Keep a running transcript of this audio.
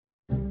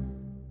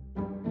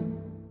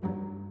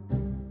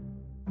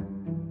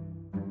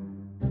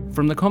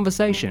From The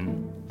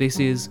Conversation, this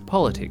is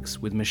Politics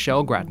with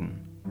Michelle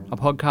Grattan, a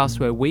podcast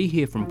where we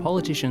hear from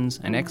politicians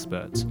and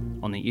experts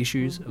on the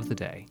issues of the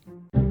day.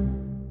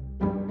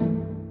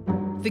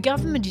 The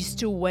government is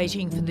still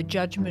waiting for the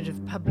judgment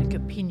of public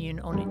opinion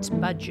on its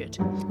budget,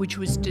 which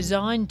was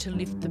designed to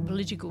lift the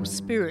political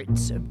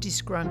spirits of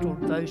disgruntled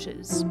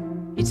voters.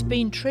 It's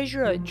been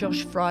Treasurer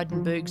Josh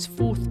Frydenberg's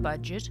fourth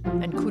budget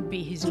and could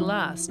be his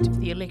last if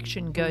the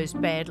election goes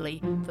badly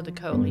for the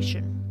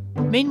coalition.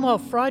 Meanwhile,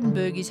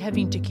 Frydenberg is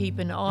having to keep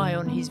an eye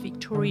on his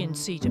Victorian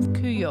seat of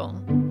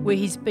Kooyong, where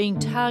he's being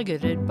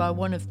targeted by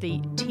one of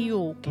the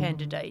teal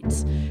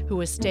candidates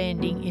who are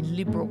standing in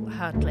Liberal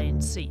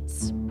heartland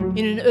seats.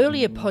 In an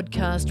earlier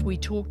podcast, we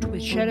talked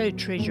with Shadow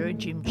Treasurer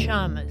Jim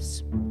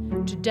Chalmers.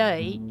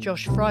 Today,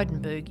 Josh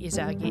Frydenberg is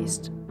our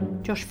guest.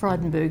 Josh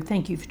Frydenberg,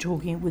 thank you for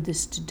talking with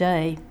us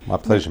today. My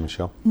pleasure,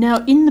 Michelle.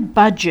 Now, in the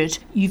budget,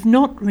 you've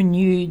not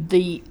renewed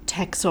the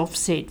tax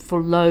offset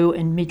for low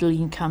and middle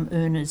income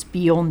earners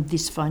beyond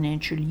this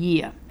financial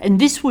year.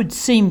 And this would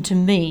seem to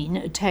mean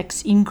a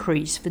tax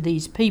increase for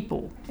these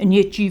people. And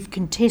yet you've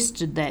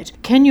contested that.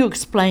 Can you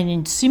explain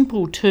in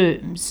simple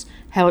terms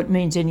how it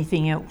means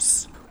anything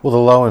else? Well, the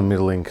low and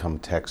middle income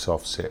tax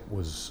offset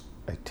was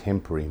a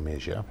temporary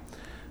measure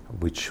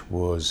which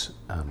was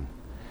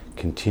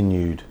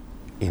continued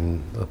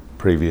in the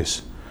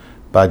previous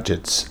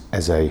budgets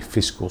as a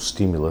fiscal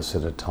stimulus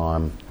at a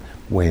time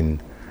when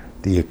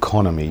the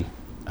economy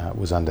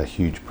was under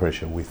huge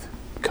pressure with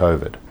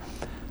COVID.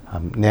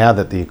 Now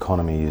that the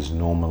economy is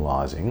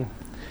normalising,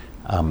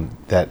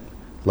 that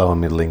low and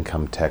middle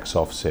income tax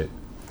offset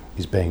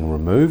is being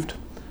removed,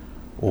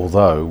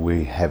 although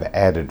we have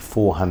added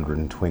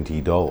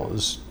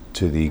 $420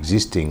 to the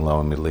existing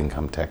low and middle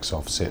income tax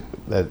offset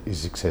that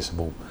is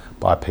accessible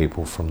by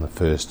people from the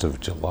 1st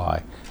of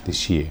July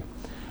this year.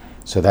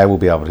 So they will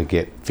be able to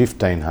get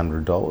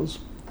 $1,500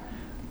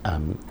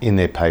 in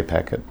their pay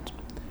packet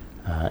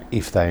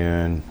if they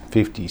earn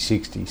 $50,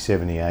 $60,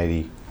 $70,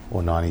 $80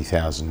 or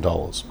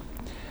 $90,000.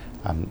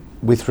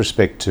 With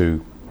respect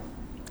to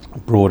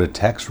broader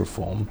tax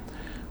reform,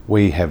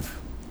 we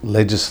have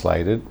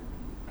legislated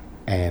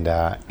and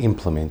are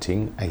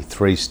implementing a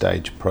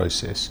three-stage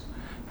process.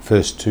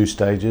 First two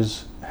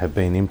stages have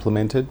been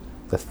implemented.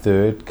 The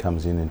third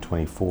comes in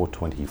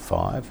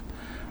 24-25.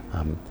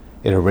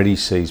 It already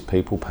sees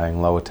people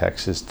paying lower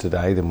taxes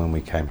today than when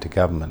we came to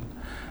government.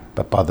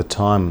 But by the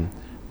time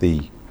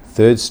the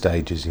third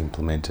stage is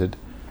implemented,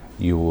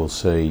 you will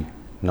see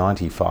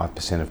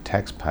 95% of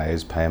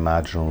taxpayers pay a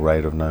marginal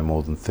rate of no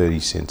more than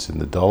 30 cents in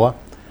the dollar,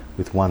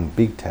 with one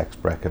big tax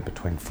bracket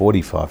between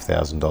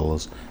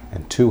 $45,000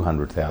 and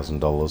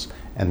 $200,000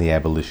 and the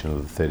abolition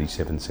of the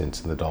 37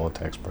 cents in the dollar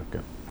tax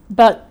bracket.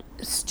 But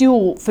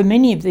still, for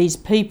many of these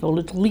people,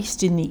 at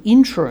least in the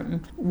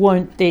interim,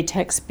 won't their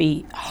tax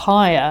be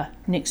higher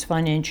next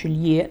financial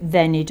year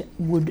than it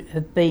would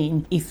have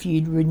been if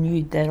you'd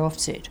renewed that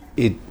offset?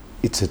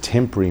 It's a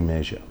temporary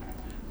measure.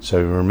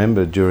 So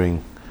remember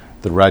during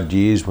the Rudd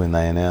years when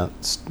they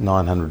announced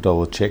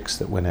 $900 cheques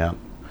that went out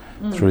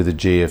through the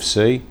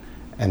GFC,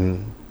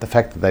 and the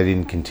fact that they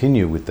didn't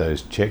continue with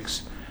those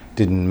cheques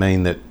didn't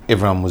mean that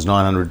everyone was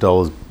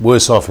 $900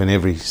 worse off in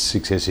every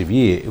successive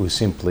year. It was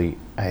simply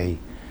an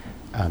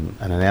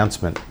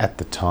announcement at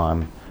the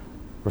time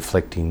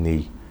reflecting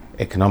the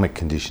economic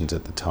conditions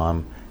at the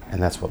time,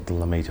 and that's what the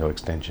LMITO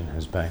extension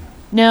has been.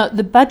 Now,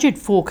 the budget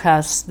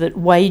forecasts that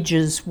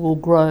wages will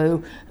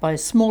grow by a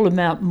small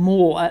amount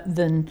more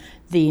than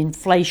the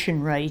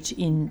inflation rate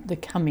in the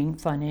coming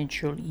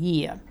financial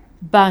year.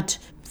 But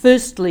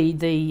firstly,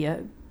 the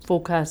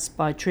forecasts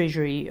by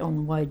Treasury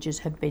on wages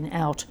have been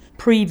out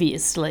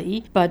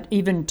previously, but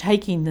even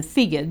taking the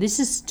figure, this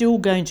is still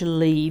going to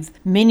leave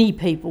many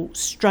people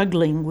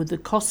struggling with the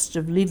cost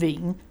of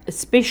living,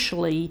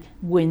 especially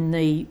when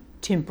the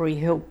temporary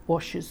help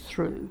washes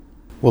through.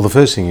 Well, the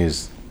first thing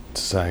is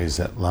to say is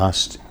that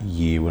last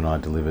year when I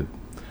delivered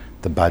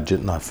the budget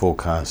and I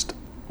forecast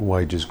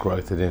wages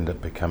growth, it ended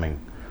up becoming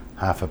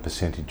half a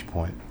percentage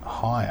point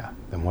higher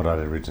than what I'd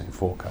originally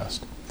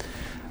forecast.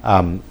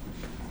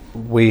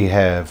 We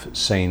have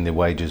seen the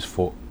wages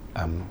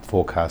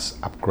forecasts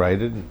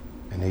upgraded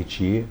in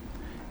each year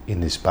in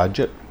this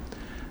budget.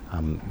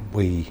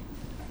 We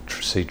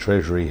see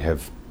Treasury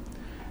have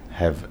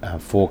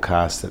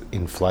forecast that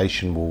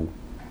inflation will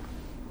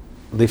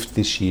lift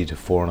this year to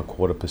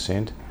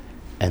 4.25%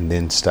 and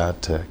then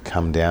start to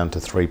come down to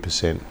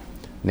 3%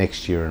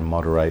 next year and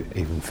moderate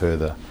even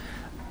further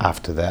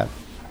after that.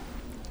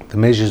 The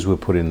measures we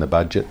put in the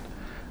budget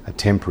are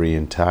temporary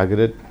and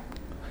targeted,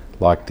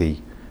 like the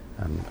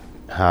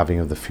halving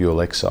of the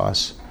fuel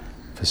excise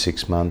for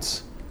 6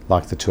 months,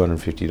 like the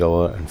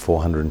 $250 and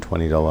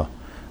 $420,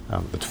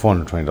 the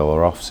 $420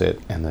 offset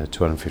and the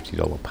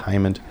 $250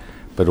 payment,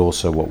 but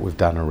also what we've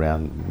done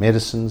around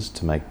medicines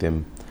to make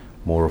them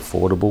more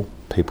affordable,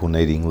 people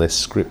needing less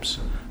scripts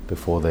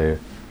before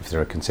if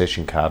they're a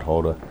concession card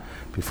holder,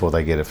 before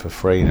they get it for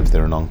free, and if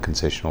they're a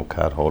non-concessional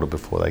card holder,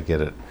 before they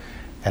get it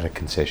at a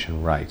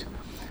concession rate.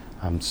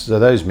 So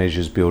those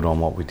measures build on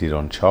what we did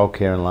on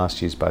childcare in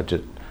last year's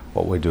budget,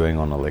 what we're doing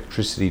on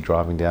electricity,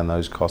 driving down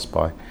those costs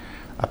by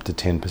up to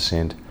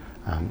 10%,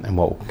 and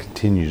what we'll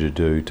continue to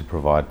do to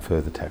provide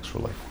further tax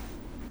relief.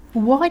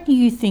 Why do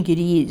you think it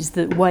is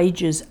that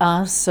wages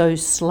are so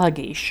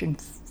sluggish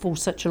and for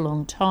such a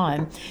long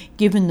time,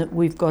 given that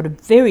we've got a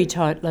very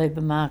tight labour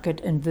market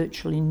and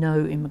virtually no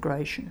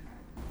immigration?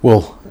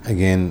 Well,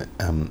 again,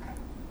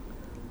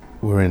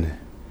 we're in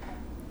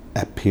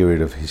a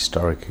period of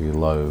historically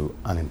low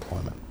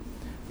unemployment.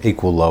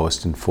 Equal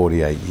lowest in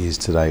 48 years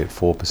today at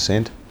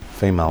 4%.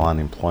 Female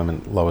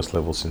unemployment, lowest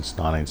level since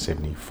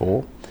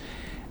 1974.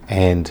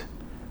 And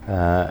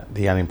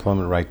the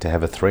unemployment rate to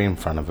have a 3 in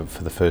front of it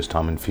for the first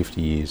time in 50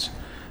 years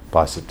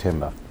by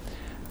September.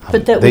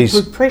 But that would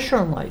put pressure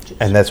on wages.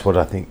 And that's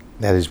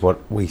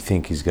what we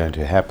think is going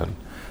to happen,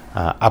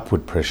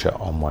 upward pressure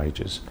on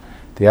wages.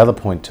 The other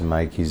point to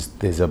make is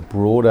there's a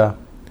broader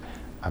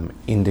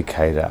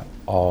indicator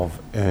of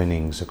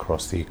earnings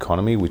across the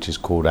economy, which is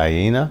called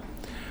AENA,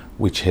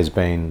 which has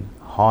been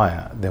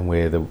higher than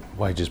where the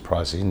wages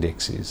price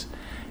index is.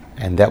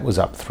 And that was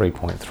up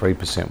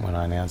 3.3% when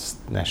I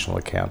announced national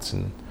accounts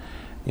in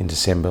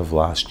December of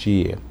last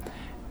year.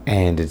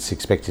 And it's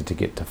expected to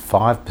get to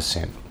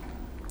 5%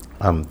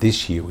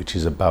 this year, which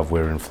is above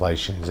where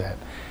inflation is at.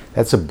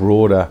 That's a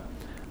broader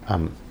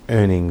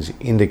earnings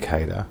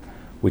indicator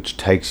which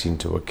takes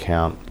into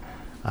account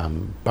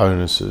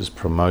bonuses,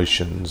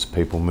 promotions,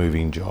 people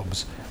moving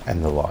jobs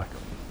and the like.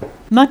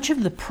 Much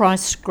of the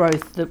price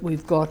growth that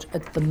we've got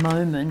at the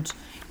moment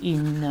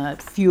in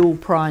fuel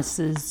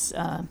prices,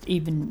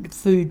 even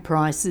food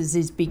prices,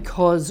 is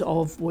because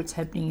of what's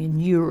happening in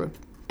Europe,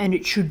 and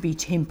it should be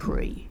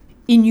temporary.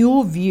 In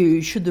your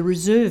view, should the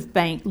Reserve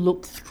Bank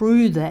look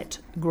through that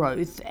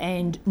growth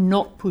and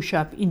not push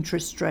up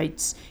interest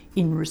rates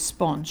in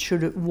response?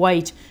 Should it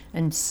wait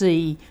and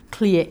see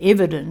clear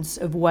evidence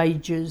of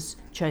wages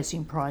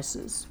chasing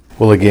prices?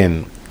 Well,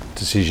 again,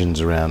 decisions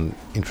around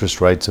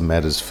interest rates are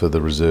matters for the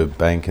Reserve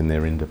Bank and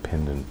their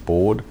independent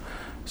board,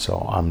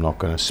 so I'm not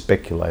going to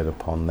speculate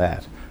upon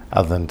that,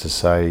 other than to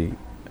say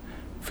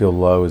Phil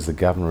Lowe, as the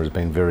Governor, has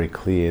been very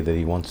clear that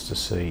he wants to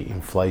see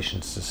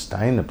inflation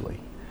sustainably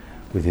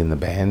within the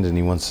band, and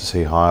he wants to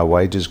see higher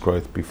wages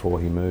growth before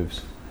he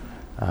moves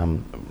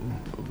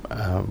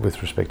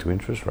with respect to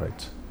interest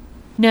rates.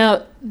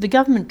 Now, the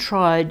government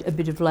tried a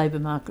bit of labour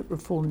market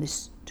reform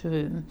this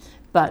term,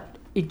 but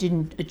it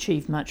didn't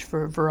achieve much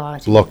for a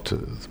variety blocked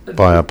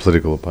by our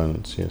political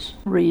opponents, yes.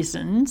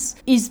 Reasons.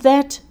 Is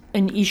that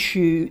an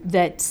issue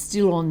that's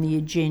still on the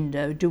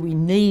agenda? Do we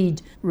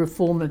need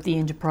reform of the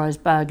enterprise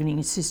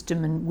bargaining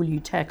system, and will you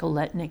tackle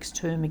that next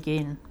term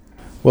again?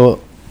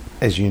 Well,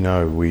 as you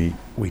know, we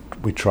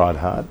tried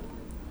hard,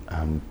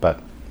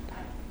 but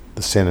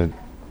the Senate,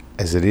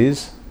 as it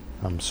is,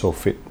 saw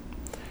fit,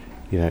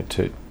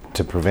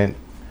 to prevent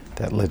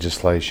that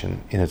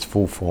legislation in its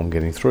full form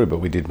getting through. But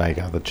we did make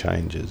other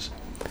changes.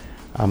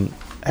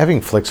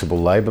 Having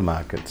flexible labour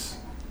markets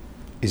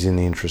is in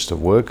the interest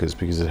of workers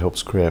because it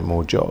helps create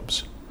more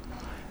jobs,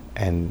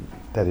 and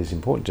that is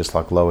important. Just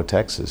like lower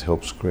taxes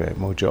helps create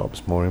more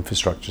jobs, more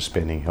infrastructure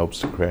spending helps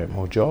to create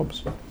more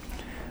jobs.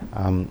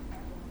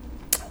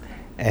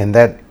 And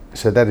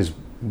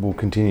we'll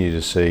continue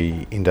to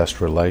see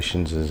industrial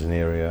relations as an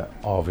area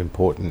of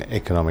important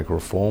economic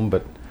reform,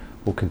 but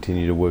we'll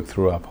continue to work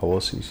through our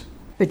policies.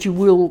 But you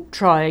will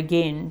try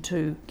again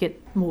to get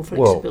more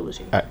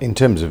flexibility? Well, in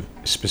terms of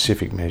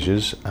specific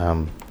measures,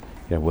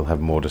 we'll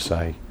have more to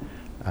say,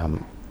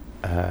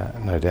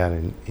 no doubt,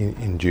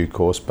 in due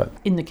course. But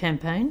in the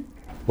campaign?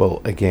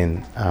 Well,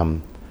 again,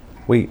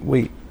 we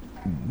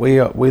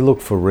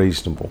look for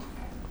reasonable.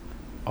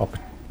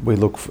 We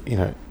look for,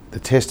 the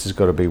test has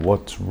got to be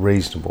what's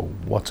reasonable,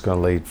 what's going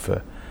to lead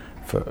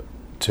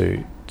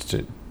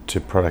to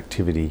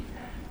productivity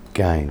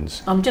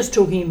gains. I'm just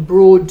talking in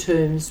broad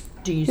terms.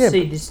 Do you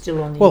see this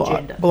still on the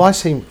agenda? I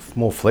see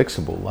more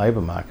flexible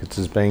labour markets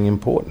as being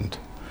important.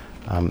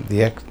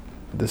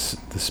 The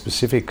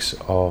specifics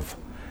of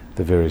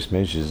the various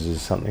measures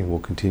is something we'll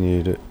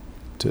continue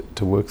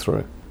to work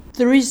through.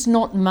 There is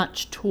not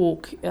much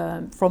talk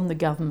from the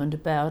government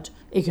about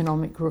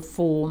economic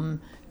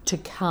reform to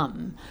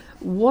come.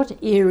 What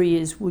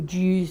areas would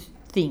you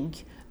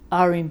think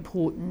are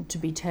important to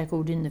be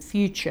tackled in the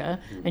future?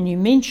 And you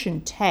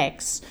mentioned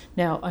tax.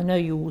 Now, I know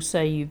you will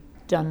say you've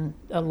done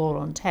a lot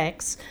on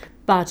tax,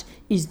 but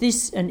is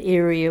this an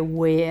area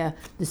where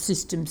the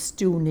system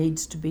still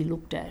needs to be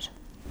looked at?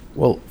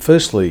 Well,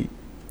 firstly,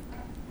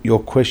 your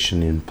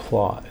question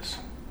implies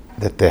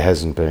that there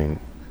hasn't been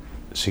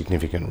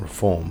significant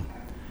reform,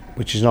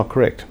 which is not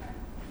correct.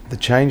 The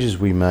changes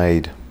we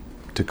made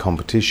to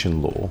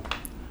competition law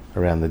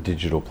around the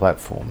digital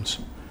platforms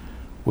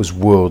was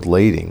world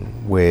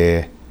leading,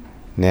 where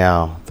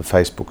now the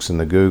Facebooks and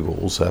the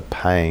Googles are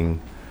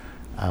paying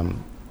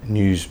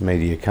news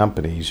media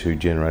companies who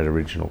generate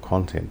original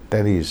content.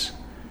 That is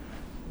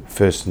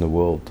first in the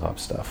world type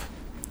stuff.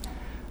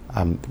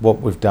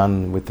 What we've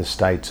done with the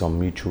states on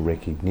mutual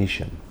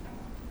recognition,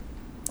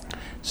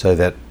 so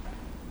that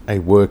a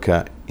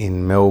worker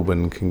in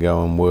Melbourne can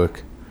go and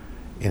work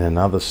in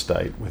another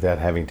state without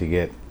having to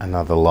get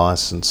another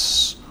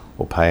licence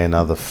or pay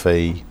another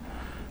fee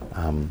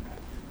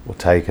or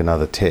take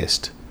another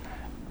test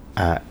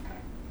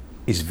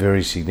is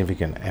very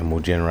significant and will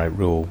generate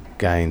real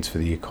gains for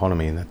the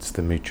economy, and that's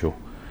the mutual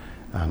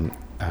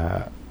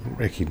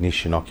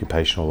recognition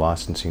occupational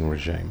licensing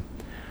regime.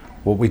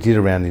 What we did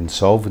around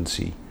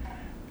insolvency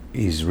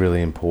is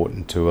really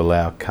important to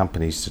allow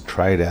companies to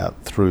trade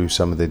out through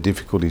some of their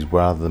difficulties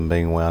rather than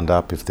being wound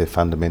up if their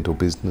fundamental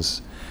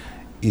business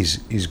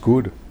is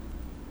good.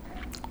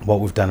 What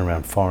we've done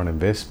around foreign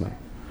investment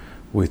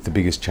with the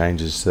biggest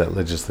changes to that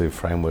legislative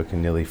framework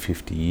in nearly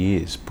 50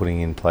 years,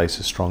 putting in place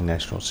a strong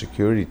national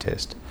security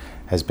test,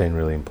 has been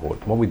really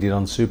important. What we did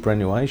on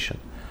superannuation,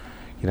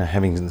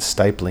 having the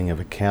stapling of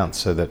accounts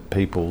so that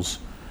people's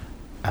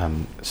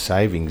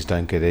savings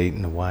don't get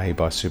eaten away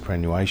by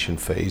superannuation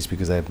fees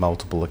because they have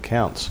multiple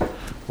accounts.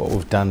 What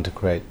we've done to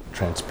create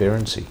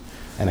transparency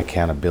and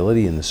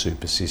accountability in the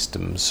super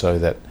system so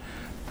that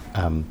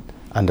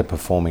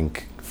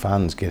underperforming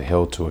funds get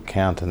held to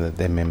account and that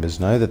their members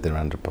know that they're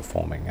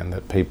underperforming, and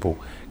that people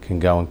can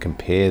go and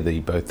compare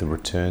both the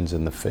returns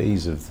and the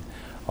fees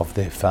of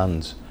their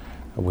funds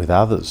with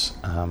others,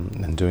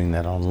 and doing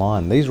that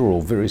online. These are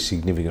all very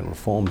significant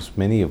reforms,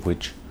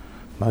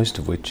 most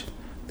of which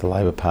the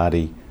Labor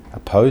Party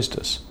opposed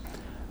us.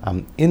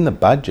 In the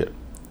budget,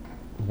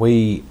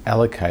 we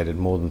allocated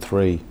more than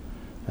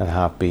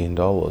 $3.5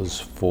 billion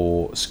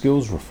for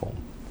skills reform.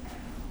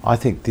 I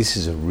think this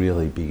is a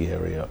really big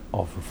area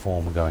of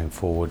reform going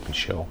forward,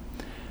 Michelle,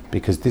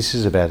 because this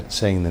is about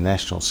seeing the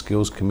National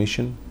Skills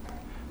Commission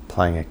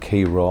playing a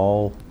key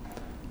role,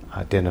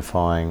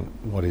 identifying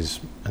what is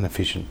an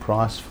efficient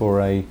price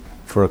for a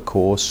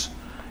course,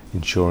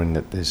 ensuring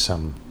that there's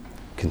some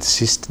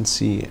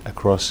consistency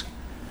across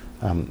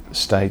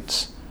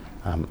states,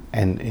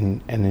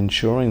 and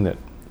ensuring that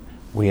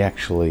we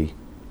actually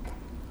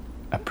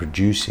are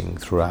producing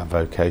through our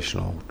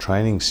vocational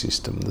training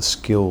system the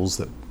skills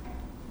that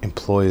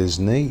employers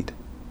need.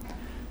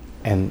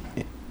 And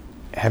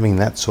having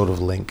that sort of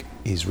link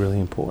is really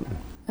important.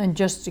 And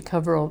just to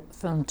cover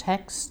off on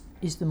tax,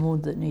 is there more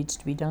that needs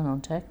to be done on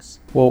tax?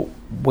 Well,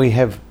 we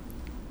have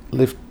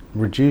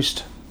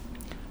reduced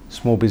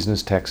small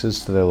business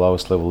taxes to their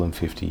lowest level in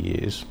 50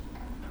 years.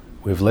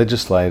 We've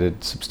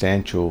legislated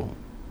substantial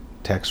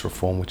tax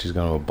reform, which is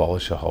going to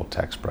abolish a whole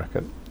tax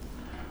bracket.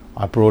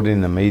 I brought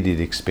in immediate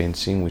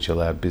expensing, which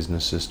allowed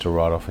businesses to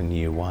write off in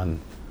year one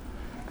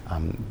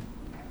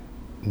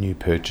new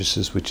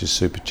purchases, which is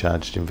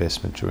supercharged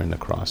investment during the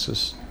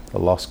crisis, the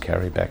loss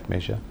carryback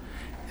measure.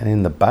 And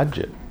in the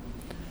budget,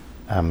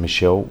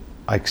 Michelle,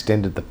 I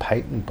extended the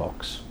patent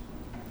box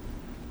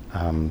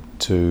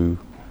to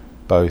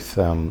both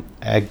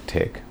ag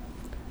tech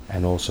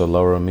and also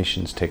lower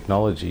emissions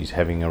technologies,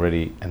 having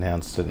already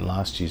announced it in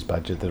last year's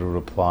budget that it would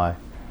apply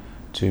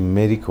to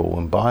medical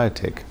and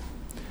biotech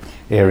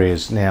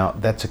areas. Now,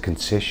 that's a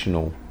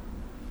concessional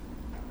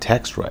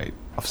tax rate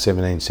of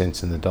 17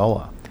 cents in the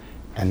dollar,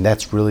 and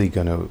that's really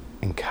going to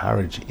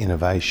encourage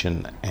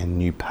innovation and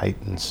new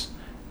patents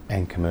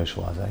and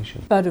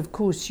commercialisation. But of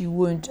course you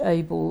weren't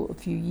able a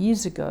few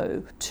years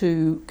ago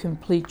to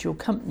complete your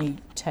company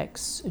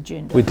tax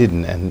agenda. We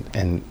didn't,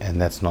 and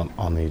that's not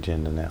on the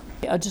agenda now.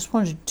 I just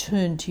wanted to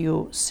turn to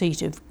your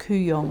seat of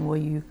Kooyong, where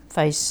you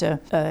face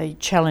a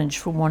challenge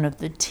from one of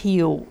the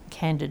teal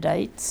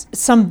candidates.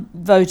 Some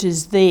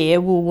voters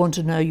there will want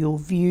to know your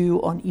view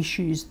on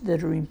issues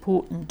that are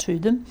important to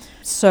them.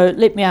 So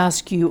let me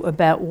ask you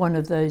about one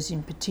of those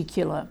in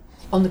particular.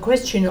 On the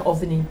question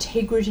of an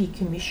integrity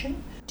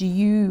commission, do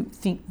you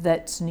think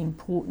that's an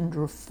important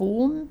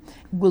reform?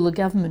 Will the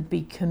government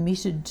be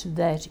committed to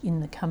that in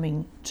the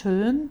coming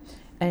term?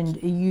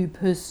 And are you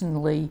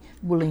personally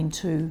willing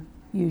to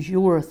use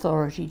your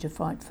authority to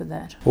fight for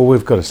that? Well,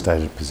 we've got a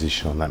stated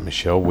position on that,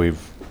 Michelle.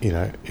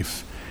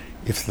 If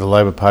the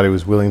Labor Party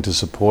was willing to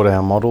support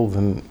our model,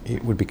 then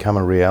it would become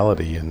a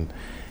reality.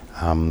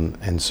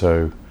 And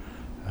so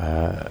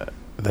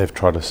they've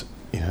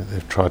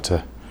tried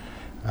to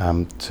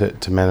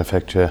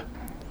manufacture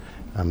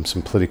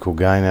some political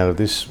gain out of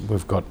this.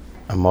 We've got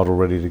a model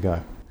ready to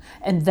go.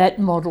 And that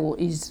model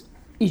is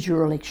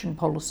your election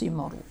policy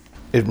model?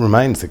 It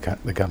remains the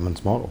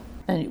government's model.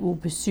 And it will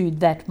pursue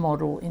that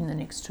model in the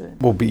next term?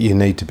 Well, but you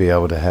need to be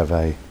able to have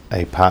a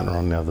partner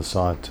on the other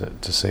side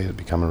to see it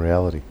become a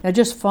reality. Now,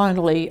 just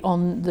finally,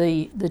 on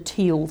the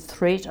teal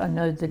threat, I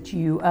know that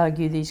you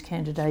argue these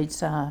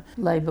candidates are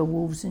Labor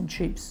wolves in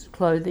sheep's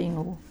clothing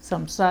or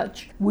some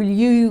such. Will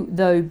you,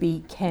 though,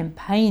 be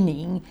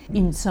campaigning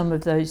in some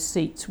of those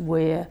seats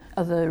where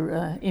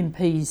other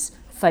MPs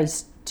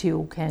face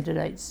teal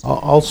candidates,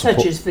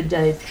 such as for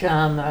Dave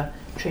Sharma,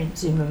 Trent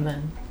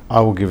Zimmerman? I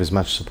will give as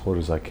much support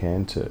as I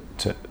can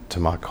to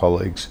my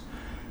colleagues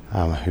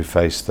who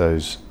face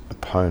those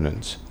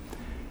opponents.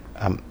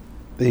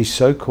 These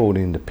so-called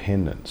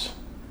independents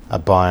are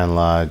by and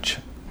large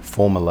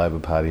former Labor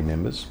Party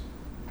members,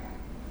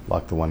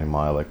 like the one in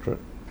my electorate,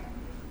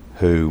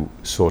 who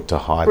sought to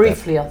hide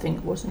briefly, I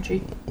think, wasn't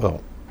she?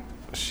 Well,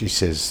 she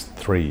says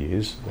 3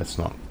 years. That's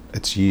not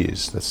it's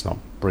years, that's not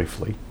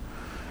briefly,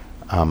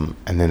 and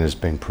then has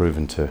been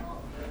proven to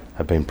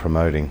have been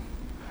promoting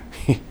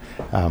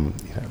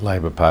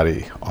Labor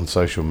Party on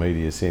social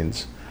media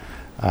since,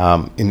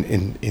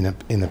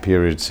 in a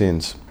period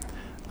since,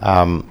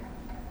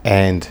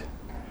 and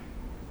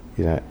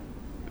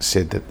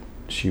said that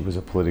she was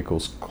a political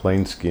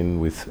clean skin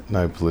with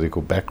no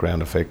political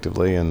background,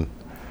 effectively, and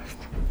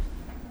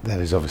that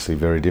is obviously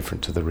very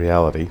different to the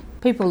reality.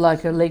 People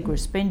like Allegra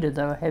Spender,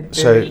 though, have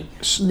very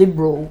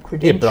liberal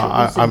credentials.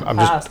 Yeah,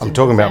 but I'm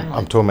talking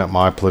about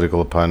my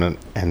political opponent,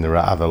 and there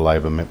are other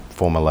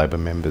former Labor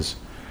members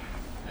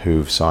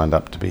who've signed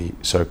up to be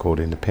so-called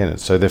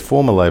independents. So they're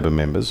former Labor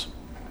members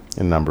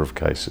in a number of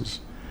cases.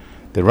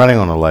 They're running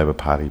on a Labor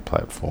Party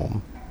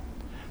platform.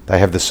 They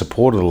have the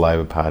support of the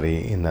Labor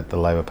Party in that the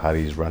Labor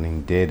Party is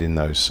running dead in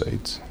those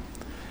seats,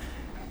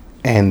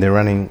 and they're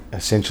running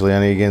essentially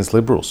only against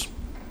Liberals.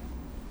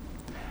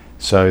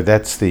 So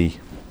that's the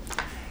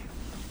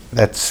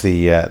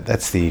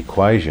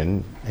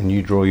equation, and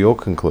you draw your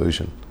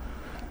conclusion.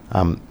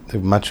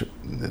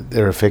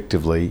 They're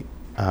effectively,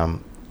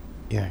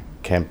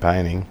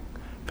 campaigning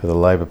for the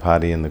Labor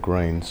Party and the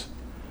Greens,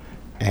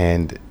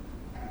 and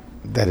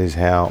that is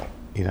how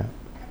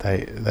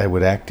they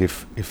would act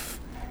if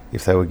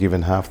they were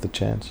given half the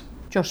chance.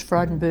 Josh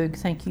Frydenberg,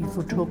 thank you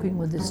for talking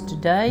with us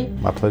today.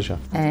 My pleasure.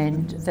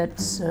 And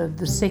that's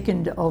the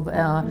second of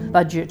our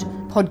budget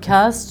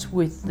podcasts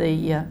with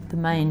the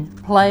main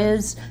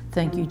players.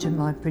 Thank you to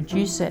my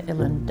producer,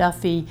 Ellen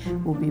Duffy.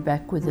 We'll be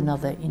back with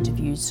another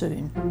interview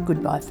soon.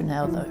 Goodbye for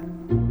now, though.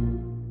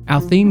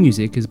 Our theme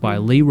music is by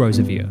Lee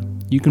Rosevier.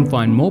 You can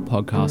find more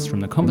podcasts from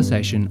The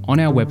Conversation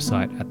on our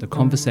website at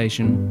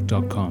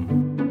theconversation.com.